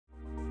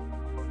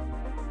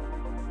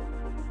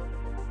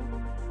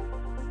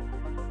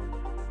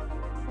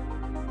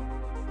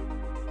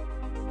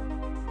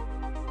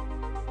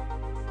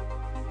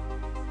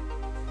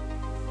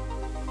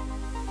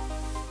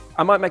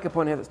I might make a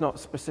point here that's not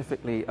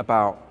specifically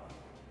about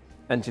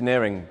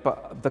engineering,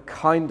 but the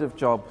kind of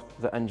job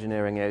that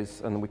engineering is,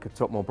 and we could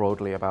talk more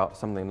broadly about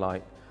something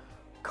like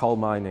coal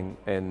mining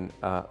in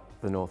the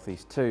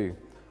Northeast too.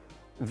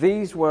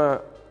 These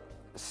were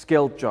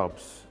skilled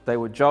jobs. They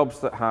were jobs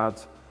that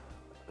had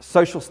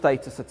social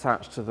status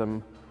attached to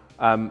them.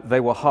 They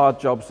were hard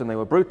jobs and they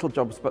were brutal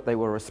jobs, but they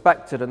were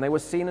respected and they were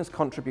seen as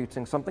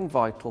contributing something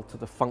vital to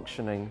the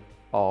functioning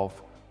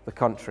of the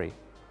country,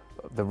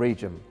 the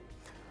region.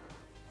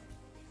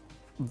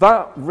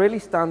 That really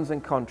stands in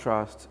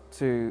contrast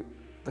to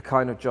the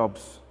kind of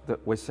jobs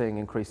that we're seeing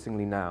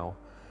increasingly now.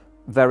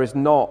 There is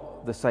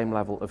not the same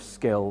level of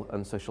skill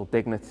and social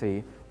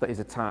dignity that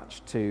is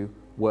attached to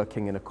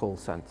working in a call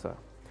center.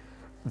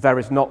 There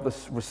is not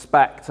this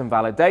respect and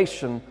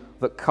validation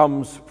that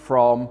comes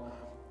from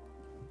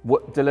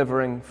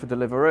delivering for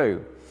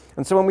Deliveroo.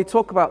 And so when we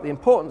talk about the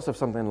importance of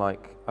something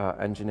like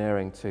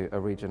engineering to a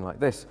region like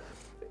this,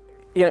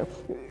 you know,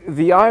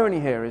 the irony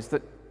here is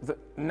that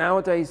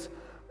nowadays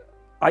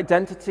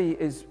identity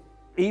is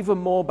even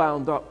more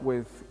bound up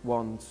with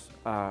one's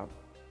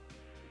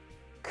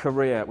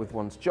career, with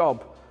one's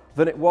job,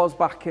 than it was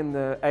back in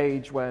the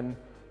age when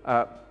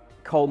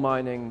coal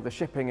mining, the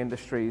shipping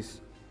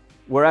industries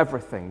were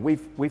everything.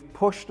 We've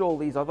pushed all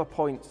these other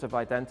points of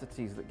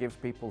identities that gives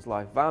people's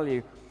life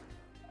value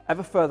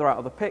ever further out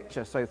of the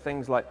picture. So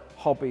things like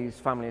hobbies,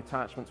 family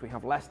attachments, we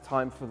have less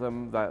time for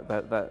them,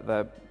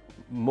 they're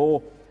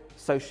more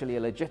socially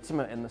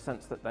illegitimate in the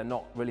sense that they're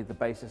not really the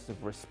basis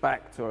of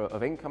respect or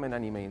of income in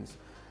any means.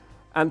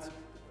 And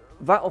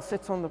that'll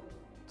sit on the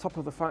top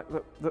of the fact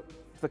that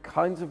the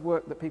kinds of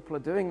work that people are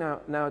doing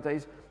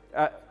nowadays,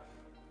 at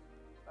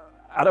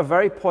a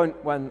very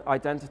point when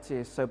identity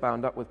is so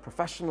bound up with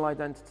professional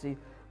identity,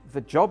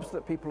 the jobs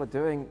that people are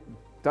doing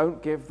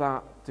don't give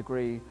that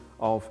degree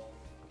of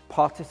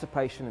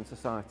participation in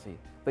society.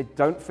 They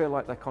don't feel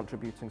like they're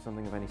contributing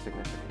something of any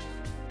significance.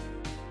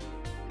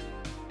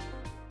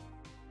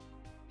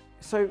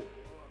 So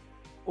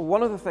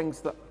one of the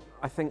things that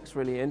I think is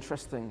really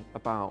interesting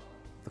about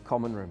the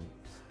common room,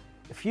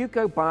 if you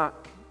go back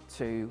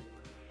to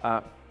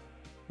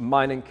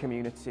mining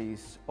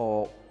communities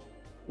or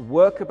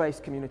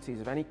worker-based communities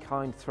of any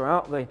kind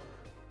throughout the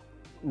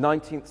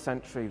 19th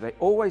century, they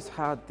always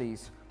had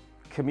these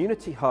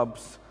community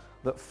hubs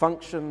that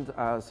functioned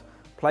as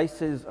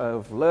places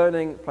of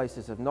learning,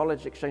 places of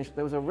knowledge exchange.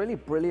 There was a really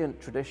brilliant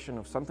tradition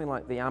of something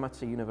like the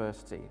amateur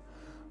university,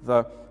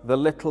 the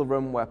little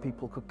room where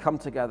people could come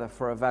together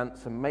for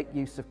events and make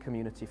use of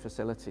community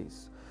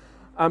facilities.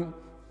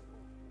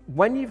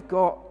 When you've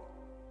got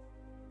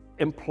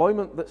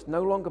employment that's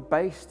no longer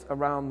based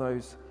around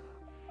those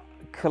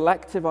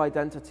collective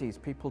identities,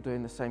 people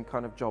doing the same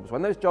kind of jobs,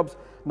 when those jobs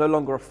no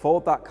longer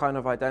afford that kind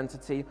of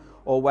identity,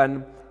 or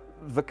when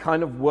the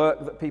kind of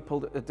work that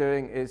people are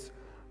doing is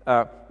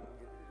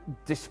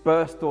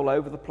dispersed all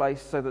over the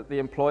place so that the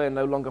employer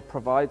no longer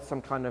provides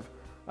some kind of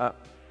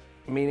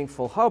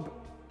meaningful hub,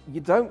 you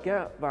don't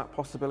get that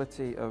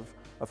possibility of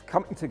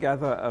coming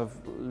together, of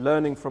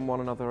learning from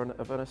one another, and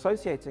of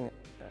associating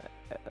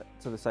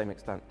to the same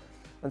extent.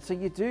 And so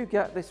you do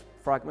get this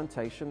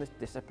fragmentation, this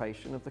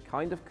dissipation of the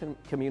kind of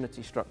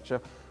community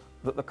structure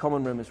that the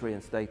common room is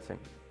reinstating.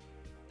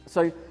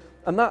 So,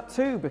 and that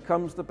too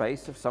becomes the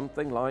base of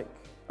something like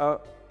a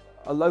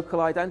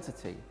local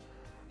identity.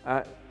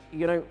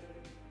 You know,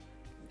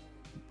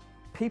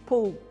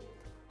 people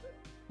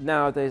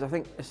nowadays, I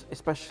think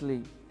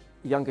especially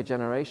younger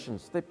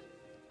generations,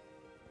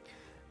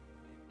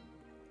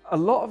 a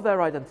lot of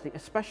their identity,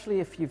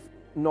 especially if you've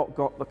not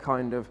got the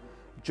kind of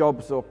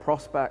jobs or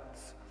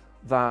prospects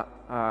that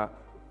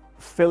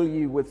fill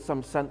you with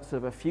some sense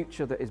of a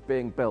future that is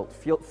being built,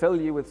 fill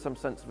you with some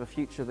sense of a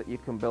future that you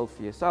can build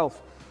for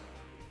yourself,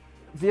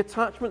 the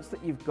attachments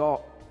that you've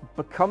got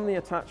become the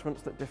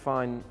attachments that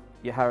define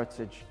your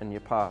heritage and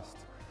your past.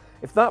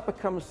 If that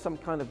becomes some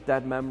kind of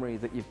dead memory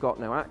that you've got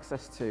no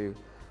access to,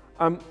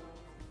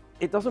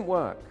 it doesn't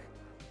work.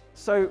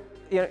 So,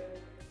 you know,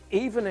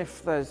 even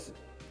if there's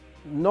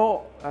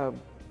not a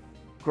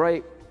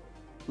great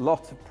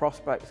lot of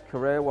prospects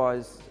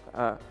career-wise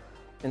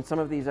in some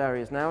of these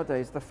areas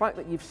nowadays, the fact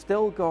that you've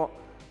still got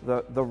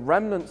the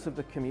remnants of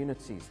the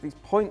communities, these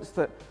points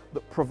that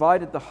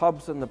provided the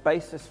hubs and the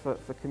basis for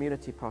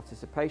community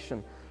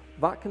participation,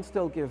 that can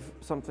still give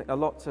a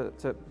lot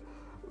to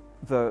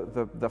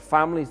the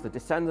families, the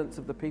descendants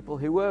of the people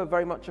who were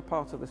very much a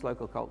part of this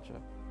local culture.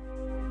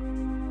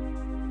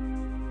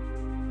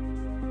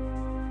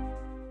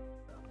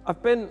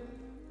 I've been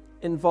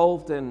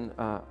involved in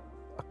a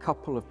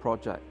couple of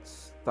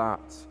projects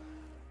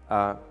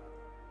that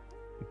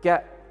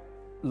get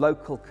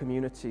local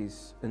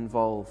communities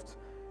involved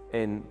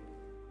in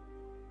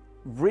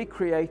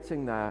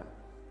recreating their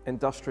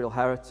industrial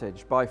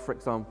heritage by, for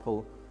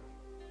example,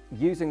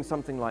 using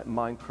something like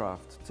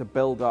Minecraft to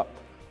build up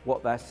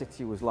what their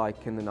city was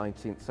like in the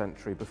 19th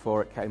century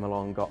before it came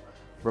along and got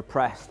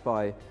repressed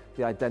by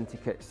the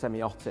identikit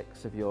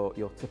semiotics of your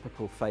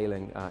typical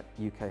failing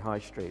UK high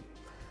street.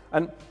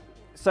 And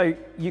so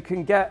you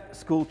can get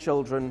school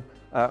children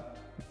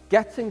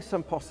getting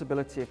some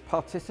possibility of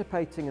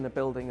participating in a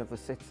building of the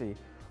city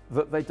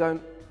that they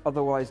don't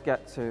otherwise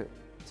get to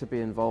be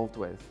involved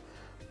with.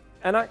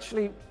 And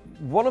actually,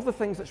 one of the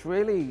things that's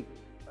really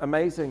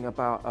amazing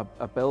about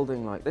a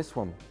building like this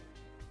one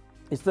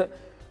is that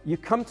you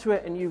come to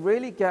it and you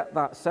really get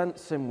that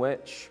sense in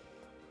which,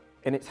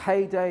 in its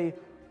heyday,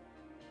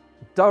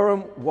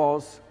 Durham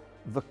was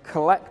the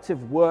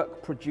collective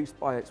work produced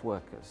by its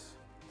workers.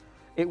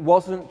 It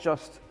wasn't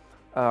just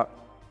a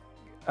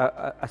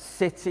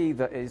city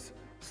that is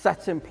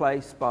set in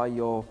place by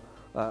your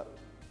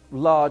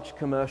large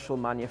commercial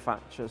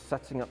manufacturers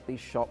setting up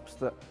these shops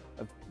that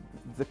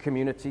the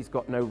community's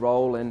got no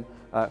role in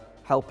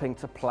helping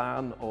to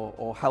plan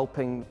or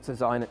helping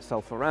design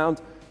itself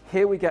around.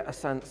 Here we get a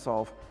sense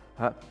of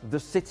the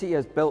city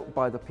is built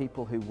by the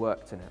people who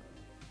worked in it.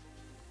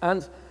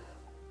 And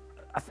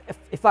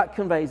if that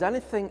conveys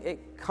anything,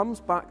 it comes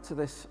back to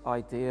this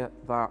idea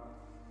that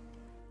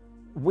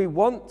we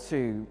want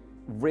to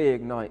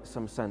reignite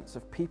some sense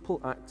of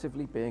people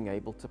actively being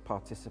able to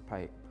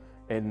participate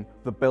in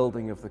the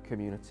building of the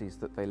communities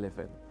that they live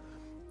in.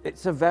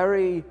 It's a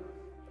very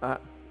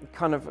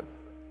kind of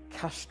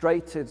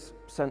castrated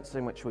sense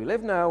in which we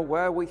live now,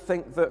 where we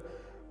think that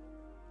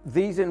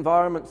these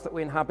environments that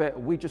we inhabit,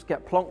 we just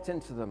get plonked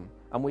into them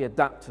and we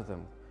adapt to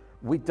them.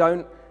 We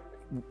don't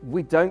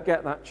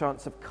get that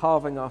chance of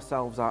carving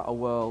ourselves out a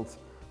world.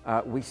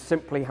 We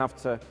simply have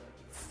to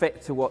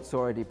fit to what's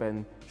already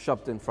been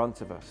shoved in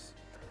front of us.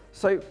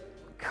 So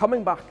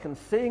coming back and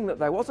seeing that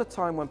there was a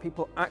time when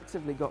people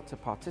actively got to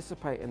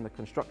participate in the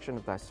construction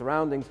of their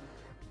surroundings,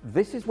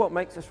 this is what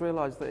makes us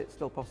realize that it's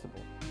still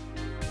possible.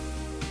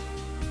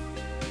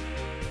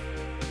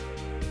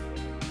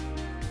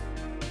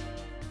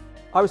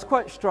 I was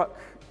quite struck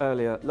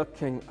earlier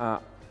looking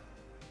at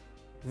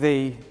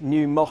the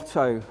new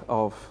motto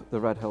of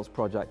the Red Hills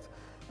Project,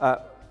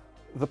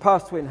 the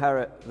past we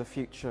inherit, the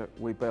future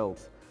we build.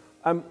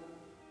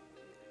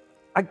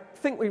 I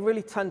think we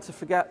really tend to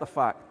forget the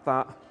fact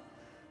that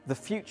the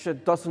future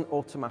doesn't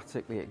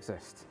automatically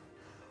exist.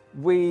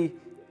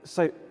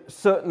 So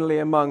certainly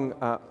among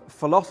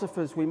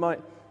philosophers, we might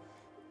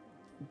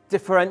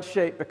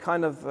differentiate the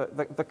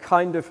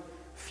kind of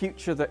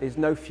future that is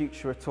no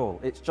future at all.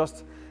 It's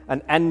just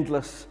an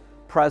endless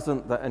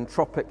present that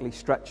entropically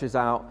stretches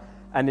out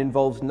and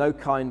involves no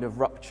kind of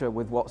rupture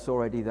with what's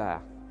already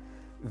there.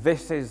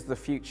 This is the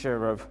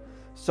future of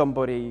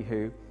somebody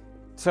who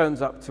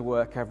turns up to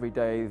work every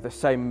day, the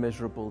same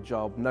miserable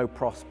job, no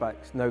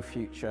prospects, no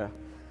future.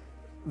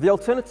 The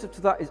alternative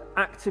to that is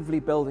actively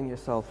building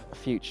yourself a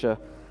future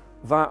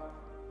that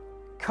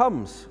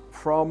comes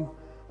from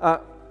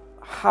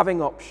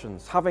having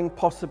options, having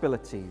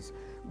possibilities,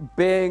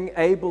 being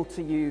able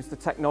to use the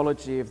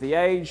technology of the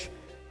age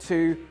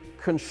to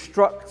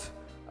construct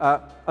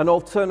an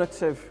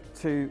alternative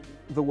to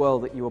the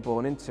world that you were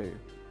born into.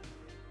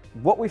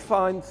 What we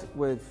find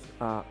with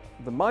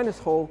the Miners'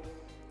 Hall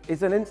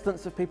is an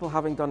instance of people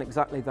having done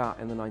exactly that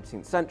in the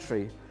 19th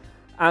century,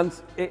 and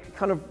it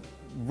kind of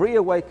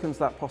reawakens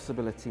that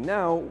possibility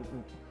now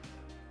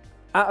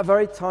at a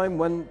very time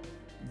when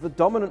the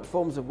dominant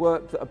forms of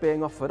work that are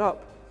being offered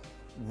up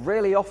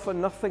really offer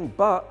nothing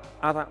but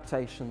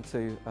adaptation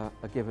to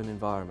a given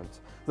environment,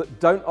 that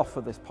don't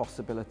offer this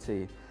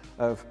possibility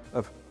of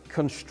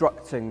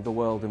constructing the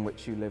world in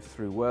which you live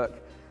through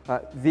work.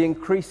 The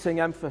increasing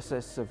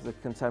emphasis of the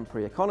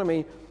contemporary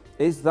economy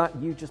is that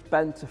you just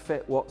bend to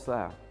fit what's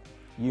there.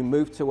 You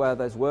move to where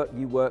there's work,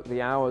 you work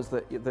the hours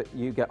that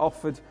you get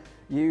offered,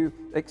 you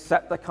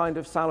accept the kind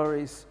of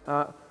salaries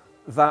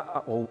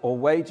or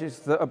wages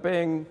that are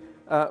being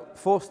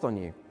forced on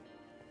you.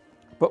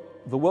 But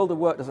the world of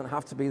work doesn't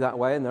have to be that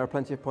way, and there are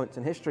plenty of points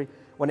in history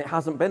when it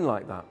hasn't been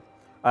like that.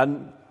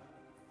 And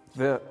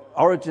the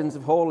origins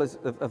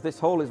of this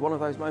hall is one of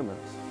those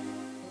moments.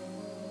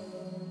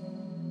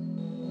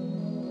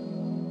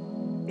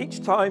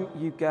 Each time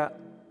you get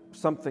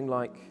something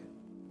like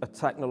a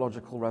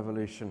technological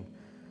revolution,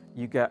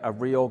 you get a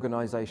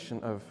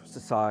reorganization of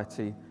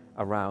society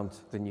around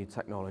the new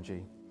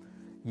technology.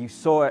 You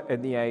saw it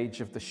in the age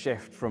of the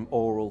shift from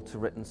oral to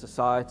written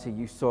society.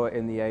 You saw it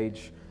in the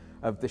age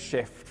of the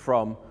shift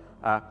from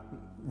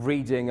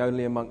reading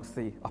only amongst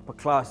the upper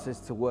classes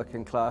to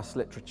working class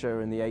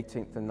literature in the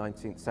 18th and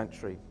 19th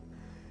century.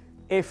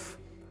 If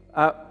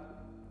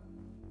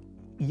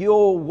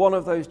you're one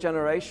of those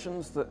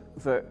generations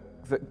that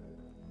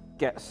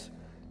gets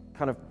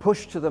kind of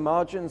pushed to the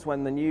margins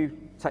when the new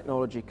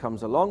technology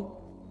comes along,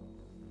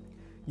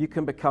 you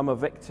can become a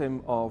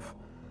victim of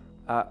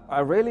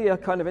really a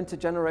kind of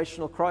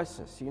intergenerational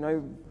crisis. You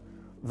know,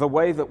 the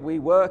way that we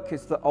work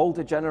is that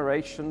older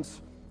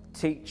generations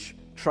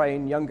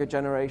train younger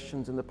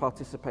generations in the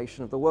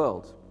participation of the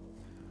world.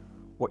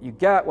 What you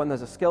get when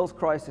there's a skills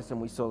crisis, and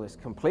we saw this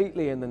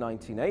completely in the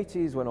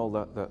 1980s when all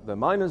the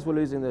miners were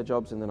losing their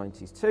jobs in the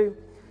 90s too,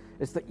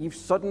 is that you've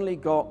suddenly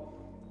got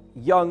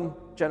young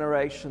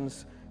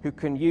generations who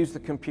can use the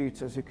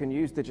computers, who can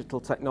use digital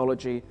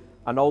technology,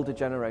 and older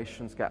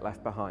generations get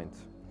left behind.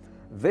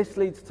 This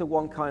leads to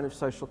one kind of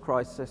social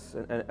crisis,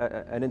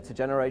 an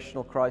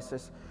intergenerational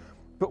crisis.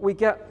 But we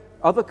get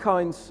other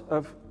kinds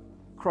of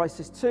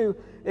crisis too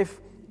if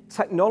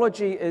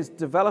technology is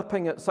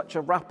developing at such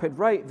a rapid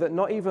rate that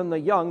not even the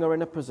young are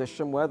in a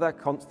position where they're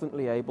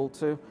constantly able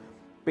to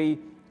be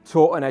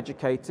taught and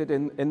educated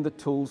in the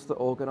tools that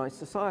organize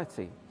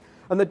society.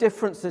 And the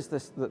difference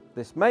that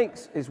this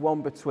makes is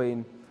one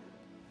between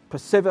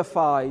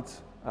pacified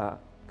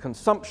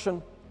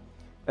consumption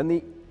and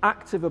the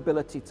active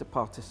ability to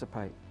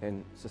participate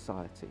in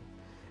society.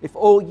 If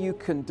all you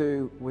can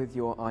do with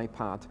your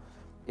iPad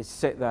is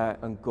sit there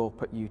and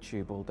gawp at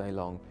YouTube all day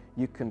long,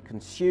 you can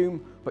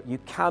consume, but you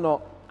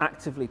cannot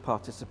actively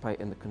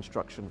participate in the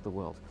construction of the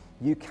world.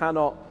 You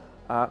cannot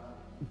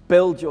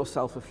build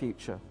yourself a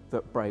future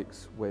that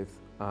breaks with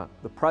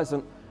the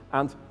present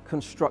and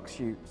constructs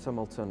you some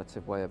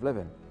alternative way of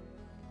living.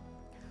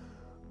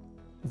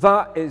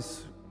 That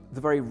is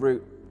the very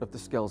root of the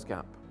skills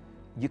gap.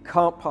 You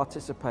can't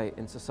participate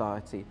in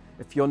society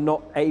if you're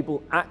not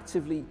able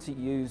actively to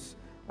use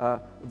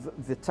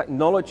the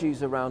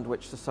technologies around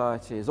which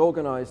society is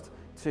organized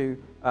to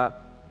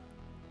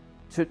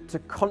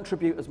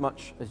contribute as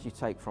much as you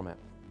take from it.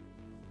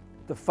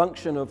 The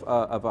function of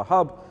a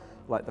hub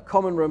like the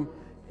Common Room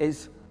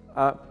is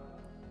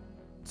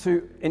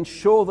to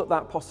ensure that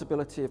that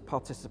possibility of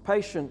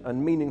participation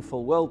and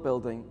meaningful world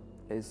building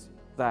is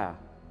there.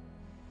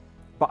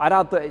 But I'd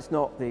add that it's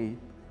not the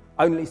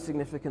only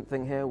significant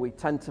thing here. We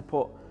tend to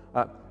put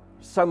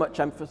so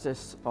much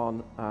emphasis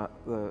on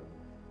the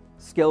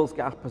skills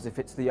gap as if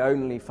it's the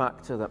only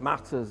factor that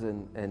matters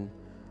in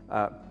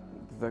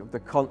the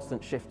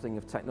constant shifting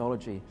of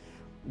technology.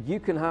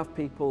 You can have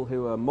people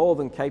who are more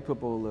than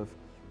capable of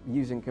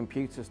using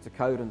computers to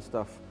code and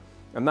stuff,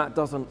 and that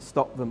doesn't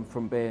stop them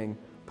from being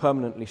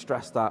permanently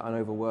stressed out and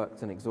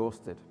overworked and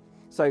exhausted.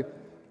 So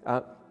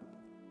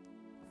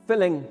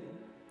filling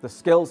the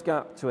skills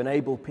gap to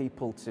enable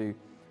people to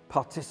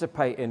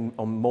participate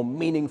on more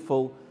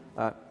meaningful,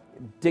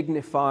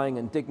 dignifying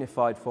and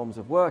dignified forms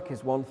of work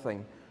is one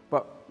thing,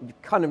 but you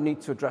kind of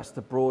need to address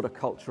the broader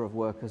culture of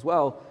work as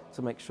well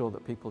to make sure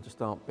that people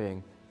just aren't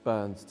being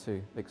burned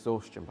to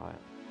exhaustion by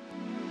it.